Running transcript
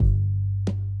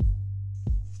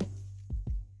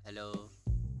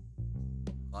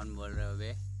कौन बोल रहे हो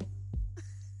बे?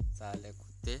 साले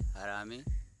कुत्ते हरामी,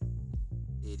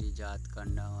 तेरी जात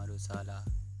कंडा मारू साला।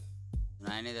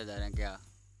 सुनाई नहीं देता है क्या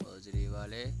ओजरी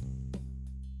वाले?